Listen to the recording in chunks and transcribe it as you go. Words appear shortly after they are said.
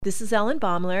This is Ellen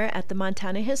Baumler at the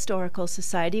Montana Historical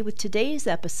Society with today's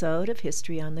episode of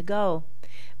History on the Go.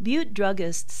 Butte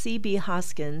druggist C.B.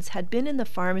 Hoskins had been in the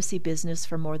pharmacy business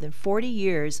for more than 40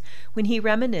 years when he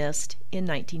reminisced in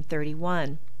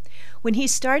 1931. When he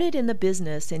started in the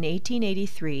business in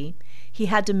 1883, he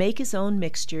had to make his own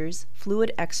mixtures,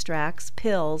 fluid extracts,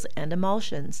 pills, and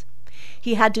emulsions.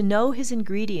 He had to know his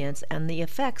ingredients and the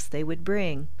effects they would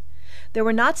bring. There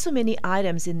were not so many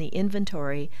items in the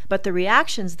inventory, but the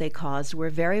reactions they caused were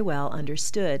very well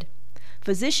understood.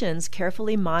 Physicians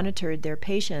carefully monitored their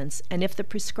patients, and if the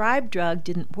prescribed drug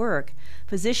didn't work,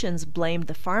 physicians blamed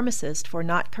the pharmacist for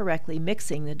not correctly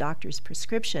mixing the doctor's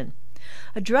prescription.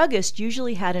 A druggist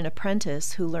usually had an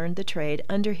apprentice who learned the trade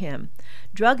under him.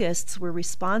 Druggists were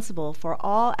responsible for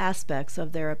all aspects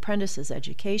of their apprentice's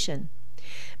education.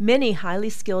 Many highly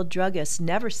skilled druggists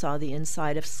never saw the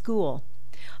inside of school.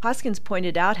 Hoskins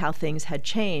pointed out how things had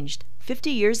changed. 50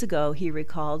 years ago, he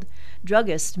recalled,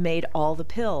 druggists made all the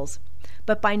pills.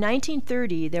 But by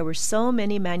 1930, there were so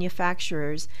many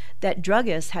manufacturers that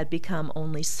druggists had become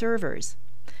only servers.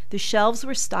 The shelves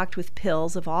were stocked with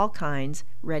pills of all kinds,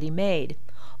 ready-made.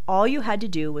 All you had to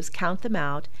do was count them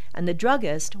out, and the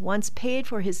druggist, once paid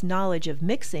for his knowledge of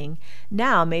mixing,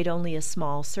 now made only a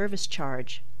small service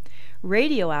charge.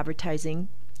 Radio advertising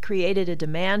created a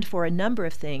demand for a number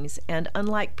of things, and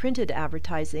unlike printed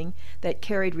advertising that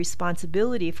carried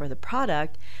responsibility for the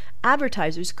product,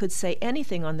 advertisers could say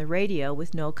anything on the radio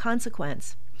with no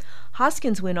consequence.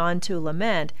 Hoskins went on to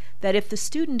lament that if the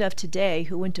student of today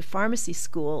who went to pharmacy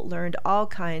school learned all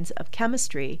kinds of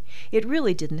chemistry, it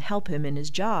really didn't help him in his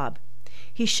job.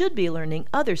 He should be learning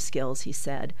other skills, he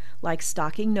said, like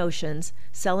stocking notions,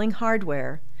 selling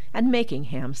hardware, and making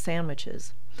ham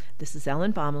sandwiches. This is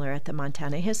Ellen Baumler at the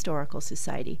Montana Historical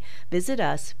Society. Visit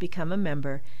us, become a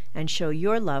member, and show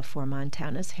your love for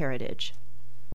Montana's heritage.